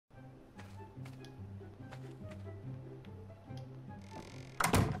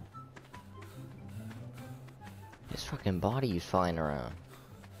His fucking body is flying around.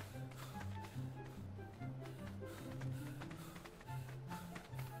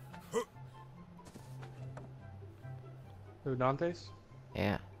 Who, Dante's?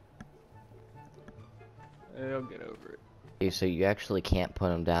 Yeah. He'll get over it. Okay, so you actually can't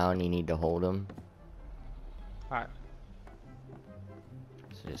put him down, you need to hold him. Alright.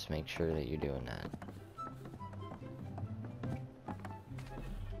 So just make sure that you're doing that.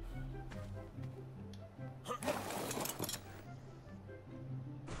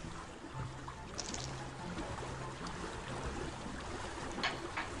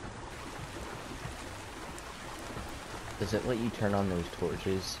 Does it let you turn on those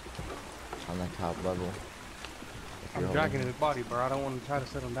torches on the top level? I'm dragging his body, bro. I don't want to try to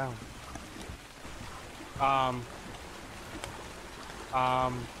set him down.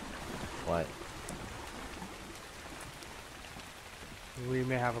 What? We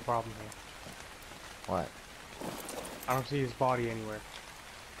may have a problem here. What? I don't see his body anywhere.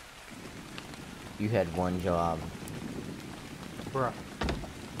 You had one job. Bruh.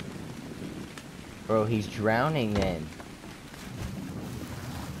 Bro, he's drowning then.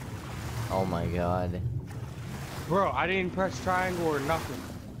 Oh my god. Bro, I didn't press triangle or nothing.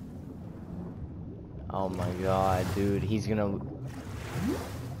 Oh my god, dude, he's gonna...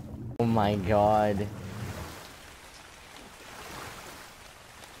 Oh my god.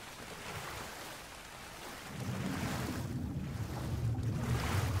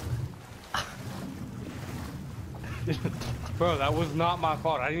 Bro, that was not my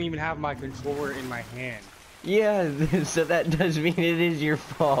fault. I didn't even have my controller in my hand. Yeah, so that does mean it is your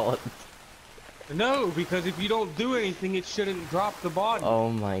fault. No, because if you don't do anything, it shouldn't drop the body. Oh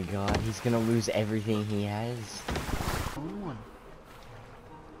my god, he's gonna lose everything he has. Come on.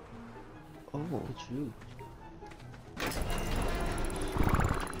 Oh, It's you.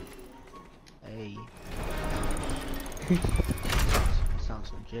 Hey.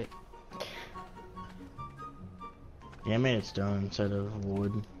 Sounds legit. Yeah, I made it stone instead of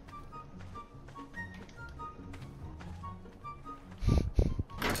wood.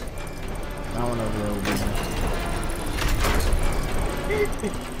 I don't know if it'll be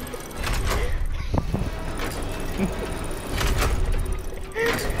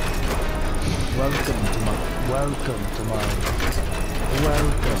welcome to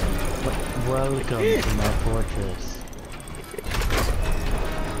my fortress.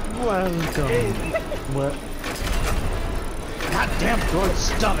 Welcome. What? Goddamn George,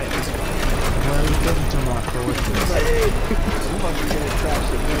 stop it! Welcome to my fortress.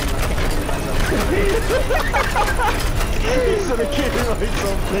 He's gonna kick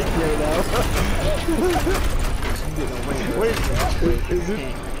myself big right now. Wait,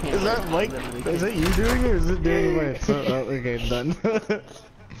 is that Mike? Is that you doing it or is it doing it by itself? Oh, okay, done.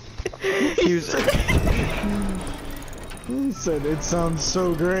 He said it sounds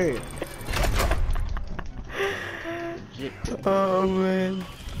so great. Oh man.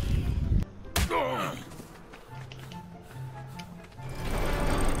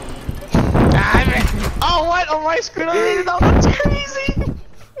 Oh what? On my screen? Oh, that's crazy.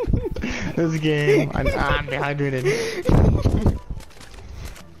 This game. I'm dehydrated.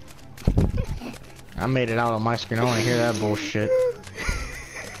 I made it out on my screen. I want to hear that bullshit.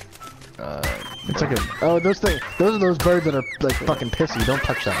 It's like a. Oh, those are those birds that are like fucking pissy. Don't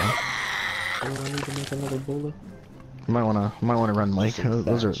touch that one. Do I need to make another bullet? You might wanna run, Mike.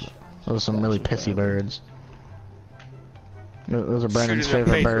 Those are some really pissy birds. Those are Brandon's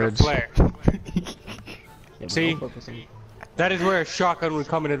favorite birds. See? That is where a shotgun would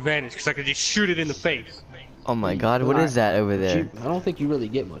come in advantage, because I could just shoot it in the face. oh my god, what is that over there? I don't think you really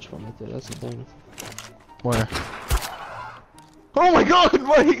get much from it, though. That's the thing. Where? Oh my god,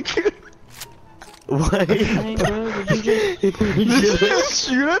 Mike! What? Hey, bro, did you Did you just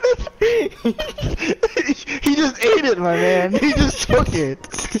shoot at it? He just ate it, my man. He just took it.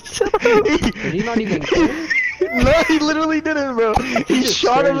 Did he not even kill it? No, he literally didn't, bro. He just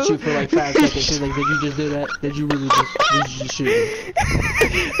shot stared him. at you for like 5 seconds. He's like, did you just do that? Did you just shoot him?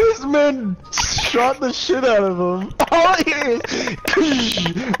 This man shot the shit out of him. All I hear is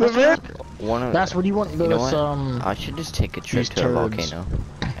the man. That's what you want. Those, You know what? I should just take a trip these to a turds. volcano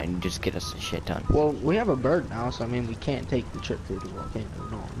and just get us a shit done. Well, we have a bird now, so I mean, we can't take the trip to the volcano.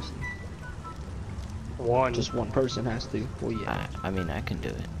 No, honestly. One. Just one person has to. Well, yeah. I mean, I can do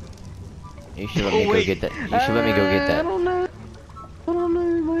it. You should let me go get that. You should let me go get I that. don't know. I don't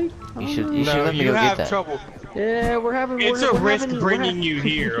know, Mike. You should let me go get that. Trouble. Yeah, we're having. It's a risk bringing you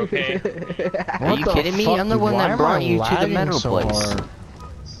here, okay? Are you kidding me? I'm the one that brought you to the metal place.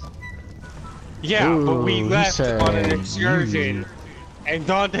 Yeah, but we Ooh, he left said on an excursion, and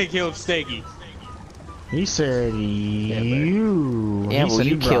Dante killed Steggy. He said you. Yeah, He well, said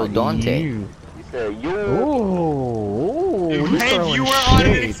you he killed brought Dante. You. Oh, he's hey, throwing you were on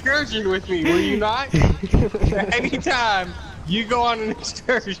an shade. excursion with me, were you not? Anytime you go on an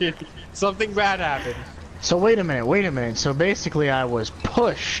excursion, something bad happens. So wait a minute. So basically I was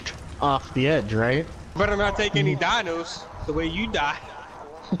pushed off the edge, right? Better not take any dinos the way you die.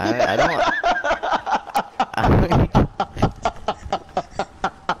 I don't.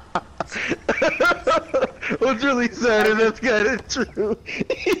 What's really sad is that's kind of true.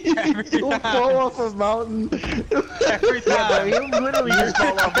 You'll fall off a mountain. Every time. You literally just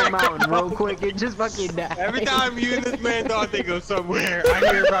fall off a mountain real quick and just fucking die. Every time you and this man thought they go somewhere, I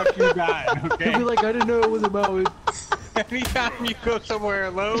hear about you dying, okay? You'll be like, I didn't know it was a mountain. Anytime you go somewhere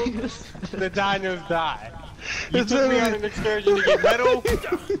alone, the dinos die. You It's took me really- on an excursion to get metal,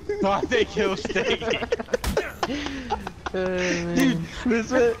 thought they killed Steak. Dude,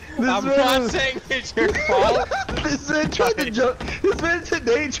 this man I'm not saying it's your fault. This man tried to jump. This man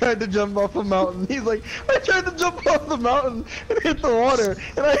today tried to jump off a mountain. He's like, I tried to jump off the mountain and hit the water,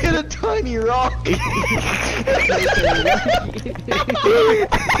 and I hit a tiny rock. Is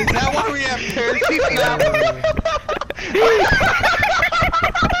that why we have parachutes now?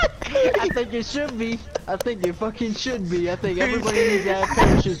 I think it should be. I think it fucking should be. I think everybody needs to have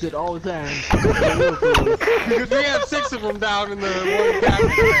parachutes at all times. Because we have 6 of them down in the one cabin.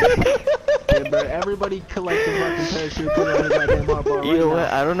 Yeah, bro, everybody collect a fucking parachute, put it on his goddamn hotbar You know right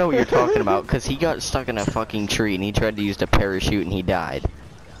what? now. I don't know what you're talking about, cause he got stuck in a fucking tree and he tried to use the parachute and he died.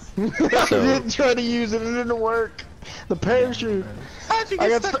 I didn't try to use it. It didn't work. The parachute. How'd you I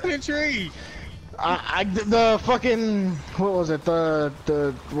get got stuck in a tree? The fucking, what was it? The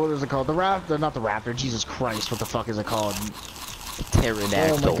what is it called? The raptor, not the raptor. Jesus Christ, what the fuck is it called?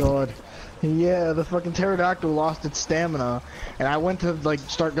 Pterodactyl. Oh my god. Yeah, the fucking pterodactyl lost its stamina, and I went to like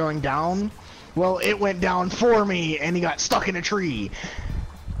start going down. Well, it went down for me, and he got stuck in a tree,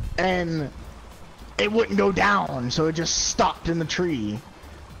 and it wouldn't go down, so it just stopped in the tree,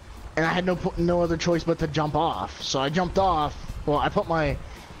 and I had no other choice but to jump off. So I jumped off. Well, I put my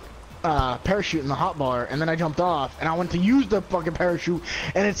parachute in the hotbar, and then I jumped off, and I went to use the fucking parachute,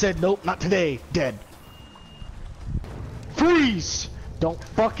 and it said, nope, not today, dead. Freeze! Don't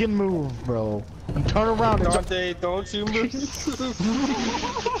fucking move, bro. And turn around and Dante, don't you move.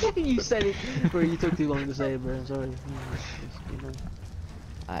 You said it, bro. You took too long to say it, bro. I'm sorry.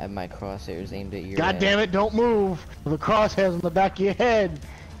 I have my crosshairs aimed at your God head. damn it, don't move! The crosshairs on the back of your head.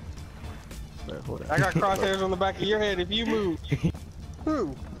 Bro, hold I got crosshairs on the back of your head if you move.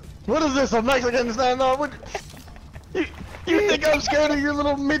 Who? What is this? A Mexican standoff? What? You think I'm scared of your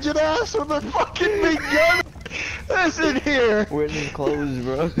little midget ass with a fucking big gun? That's in here. Where's his clothes,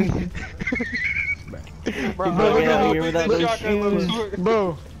 bro? Bro, Bro, look get out how of here big without this those shotgun looks. shoes.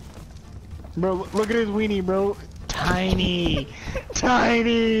 Bro, look at his weenie, bro. Tiny.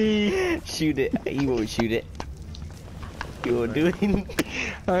 Tiny. Shoot it. He won't shoot it. He won't do it.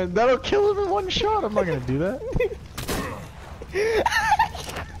 That'll kill him in one shot. I'm not gonna do that.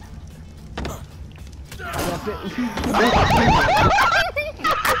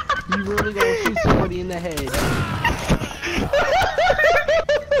 You really gonna shoot somebody in the head?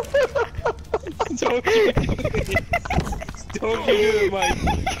 Don't you do it, Mike.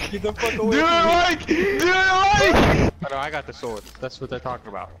 Get the fuck away Do it, from me. Mike! Do it, Mike! Oh, no, I got the sword. That's what they're talking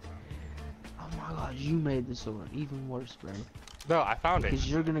about. Oh my god, you made the sword. Even worse, bro. No, I found it. Because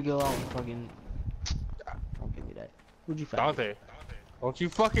you're gonna go out and fucking... Don't give me that. Where'd you find it? Dante, don't you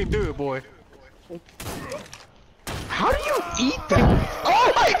fucking do it, boy. How do you eat that?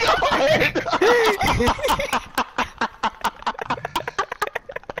 Oh my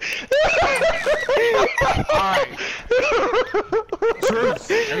Alright.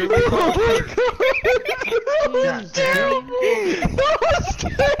 Truth. Everybody call it truth. That was terrible! That was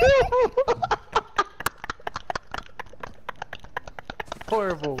terrible!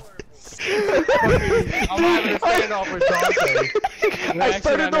 Horrible. I'm having a standoff with Dante. I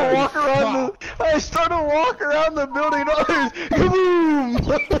started to walk around the building and others, kaboom!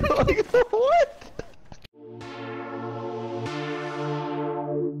 Like, what?